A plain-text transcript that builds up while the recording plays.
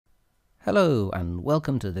Hello and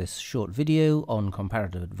welcome to this short video on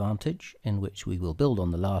comparative advantage, in which we will build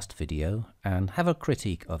on the last video and have a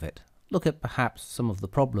critique of it. Look at perhaps some of the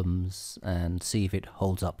problems and see if it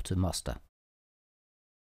holds up to muster.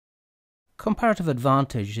 Comparative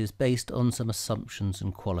advantage is based on some assumptions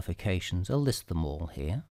and qualifications. I'll list them all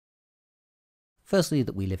here. Firstly,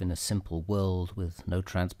 that we live in a simple world with no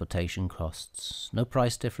transportation costs, no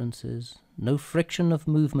price differences, no friction of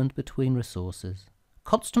movement between resources,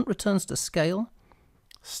 constant returns to scale,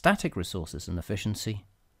 static resources and efficiency,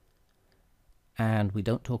 and we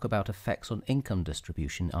don't talk about effects on income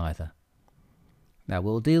distribution either. Now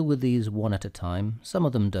we'll deal with these one at a time. Some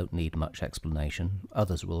of them don't need much explanation,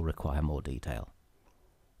 others will require more detail.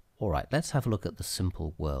 Alright, let's have a look at the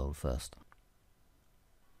simple world first.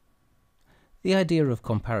 The idea of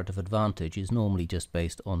comparative advantage is normally just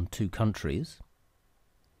based on two countries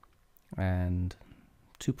and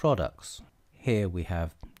two products. Here we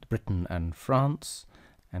have Britain and France,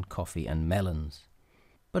 and coffee and melons.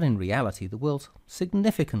 But in reality, the world's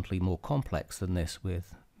significantly more complex than this,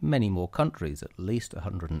 with many more countries, at least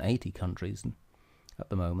 180 countries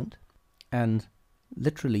at the moment, and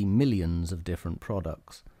literally millions of different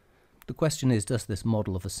products. The question is, does this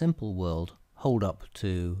model of a simple world hold up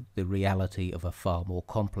to the reality of a far more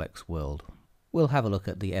complex world? We'll have a look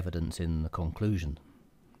at the evidence in the conclusion.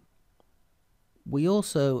 We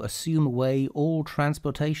also assume away all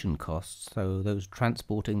transportation costs, so those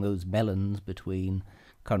transporting those melons between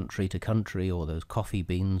country to country, or those coffee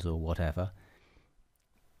beans or whatever,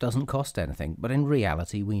 doesn't cost anything, but in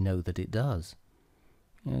reality we know that it does.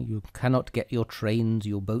 You cannot get your trains,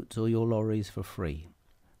 your boats or your lorries for free.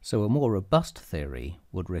 So a more robust theory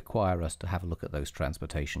would require us to have a look at those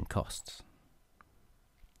transportation costs.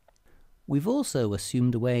 We've also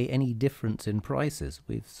assumed away any difference in prices.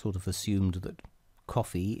 We've sort of assumed that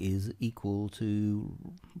coffee is equal to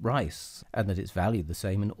rice and that it's valued the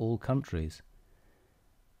same in all countries.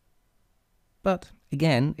 But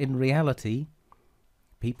again, in reality,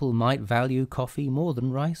 people might value coffee more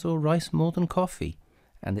than rice or rice more than coffee,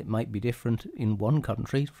 and it might be different in one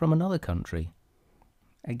country from another country.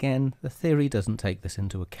 Again, the theory doesn't take this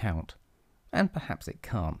into account, and perhaps it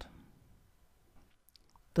can't.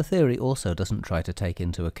 The theory also doesn't try to take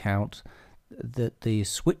into account that the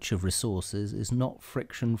switch of resources is not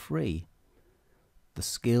friction-free. The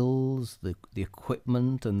skills, the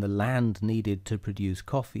equipment and the land needed to produce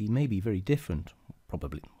coffee may be very different,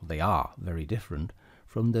 probably they are very different,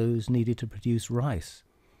 from those needed to produce rice.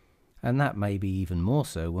 And that may be even more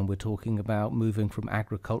so when we're talking about moving from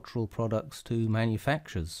agricultural products to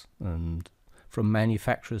manufacturers, and from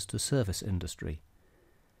manufacturers to service industry.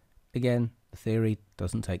 Again, the theory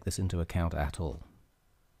doesn't take this into account at all.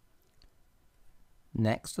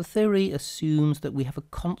 Next, the theory assumes that we have a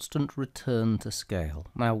constant return to scale.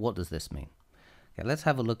 Now, what does this mean? Okay, let's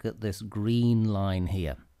have a look at this green line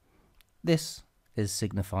here. This is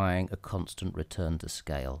signifying a constant return to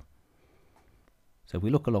scale. So if we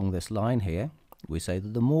look along this line here, we say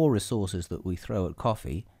that the more resources that we throw at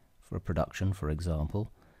coffee, for production for example,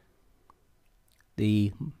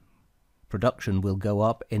 the production will go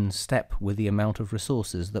up in step with the amount of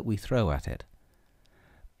resources that we throw at it.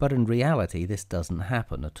 But in reality, this doesn't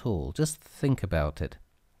happen at all. Just think about it.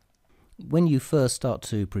 When you first start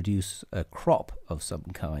to produce a crop of some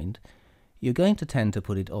kind, you're going to tend to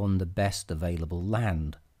put it on the best available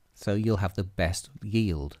land, so you'll have the best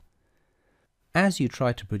yield. As you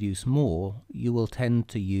try to produce more, you will tend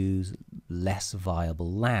to use less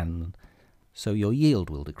viable land, so your yield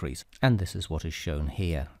will decrease. And this is what is shown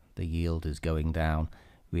here. The yield is going down.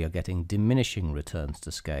 We are getting diminishing returns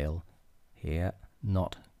to scale here,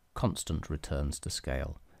 not constant returns to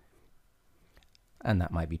scale. And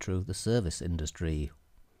that might be true of the service industry,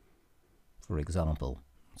 for example.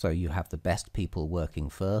 So you have the best people working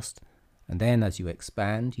first, and then as you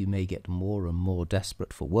expand, you may get more and more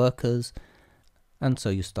desperate for workers, and so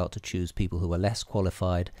you start to choose people who are less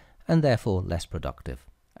qualified and therefore less productive.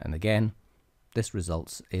 And again, this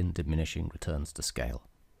results in diminishing returns to scale.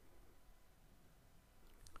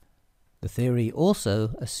 The theory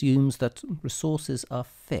also assumes that resources are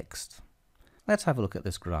fixed. Let's have a look at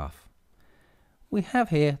this graph. We have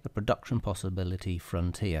here the production possibility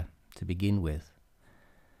frontier to begin with.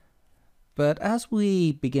 But as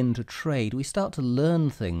we begin to trade, we start to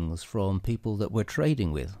learn things from people that we're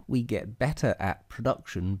trading with. We get better at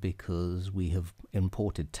production because we have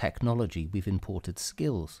imported technology, we've imported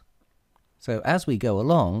skills. So as we go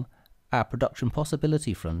along, our production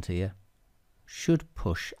possibility frontier should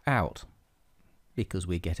push out, because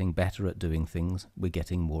we're getting better at doing things, we're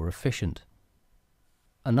getting more efficient.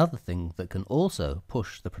 Another thing that can also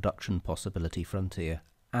push the production possibility frontier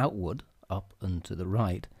outward up and to the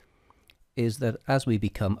right, is that as we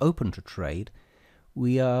become open to trade,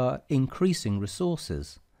 we are increasing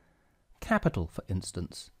resources. Capital, for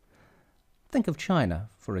instance. Think of China,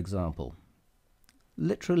 for example.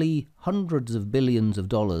 Literally hundreds of billions of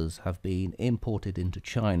dollars have been imported into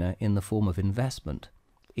China in the form of investment,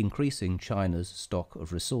 increasing China's stock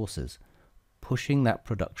of resources, pushing that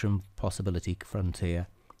production possibility frontier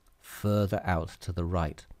further out to the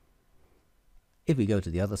right. If we go to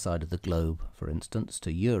the other side of the globe, for instance,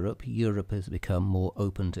 to Europe, Europe has become more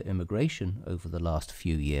open to immigration over the last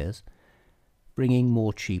few years, bringing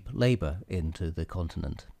more cheap labour into the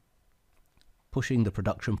continent, pushing the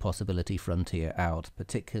production possibility frontier out,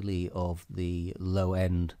 particularly of the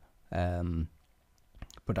low-end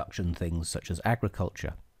production things such as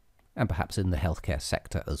agriculture, and perhaps in the healthcare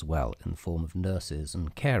sector as well, in the form of nurses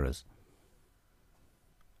and carers.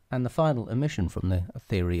 And the final omission from the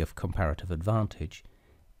theory of comparative advantage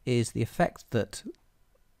is the effect that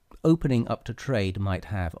opening up to trade might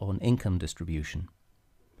have on income distribution.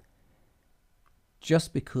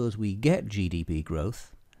 Just because we get GDP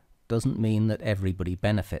growth doesn't mean that everybody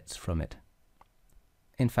benefits from it.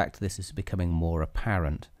 In fact, this is becoming more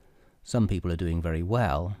apparent. Some people are doing very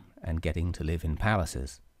well and getting to live in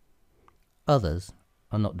palaces. Others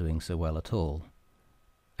are not doing so well at all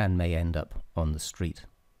and may end up on the street.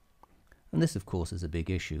 And this, of course, is a big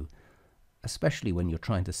issue, especially when you're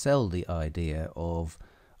trying to sell the idea of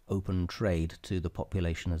open trade to the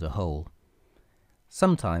population as a whole.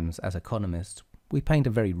 Sometimes, as economists, we paint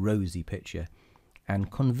a very rosy picture and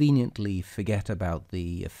conveniently forget about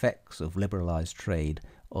the effects of liberalized trade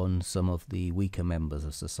on some of the weaker members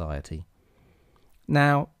of society.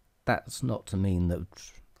 Now, that's not to mean that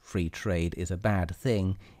free trade is a bad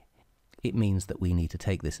thing. It means that we need to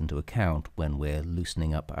take this into account when we're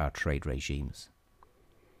loosening up our trade regimes.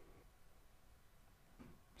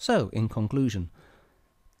 So, in conclusion,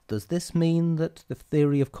 does this mean that the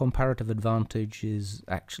theory of comparative advantage is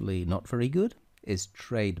actually not very good? Is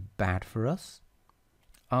trade bad for us?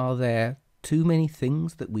 Are there too many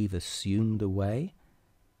things that we've assumed away?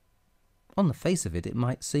 On the face of it, it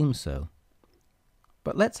might seem so.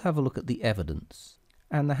 But let's have a look at the evidence,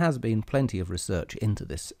 and there has been plenty of research into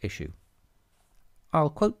this issue. I'll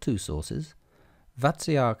quote two sources,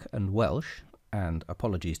 Vatsiak and Welsh, and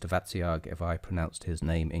apologies to Vatsiak if I pronounced his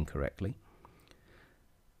name incorrectly.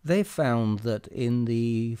 They found that in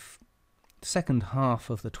the second half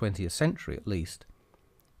of the 20th century at least,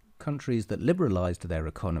 countries that liberalized their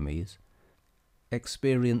economies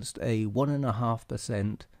experienced a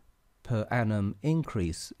 1.5% per annum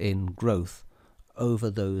increase in growth over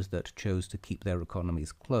those that chose to keep their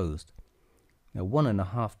economies closed. Now,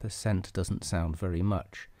 1.5% doesn't sound very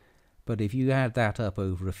much, but if you add that up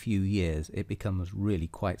over a few years, it becomes really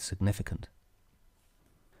quite significant.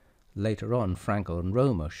 Later on, Frankel and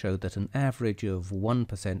Romer showed that an average of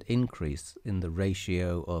 1% increase in the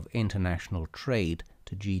ratio of international trade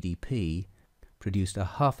to GDP produced a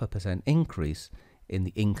 0.5% increase in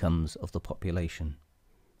the incomes of the population.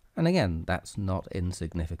 And again, that's not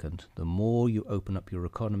insignificant. The more you open up your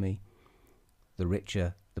economy, the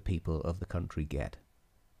richer the people of the country get.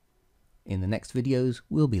 In the next videos,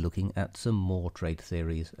 we'll be looking at some more trade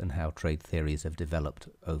theories and how trade theories have developed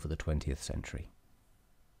over the 20th century.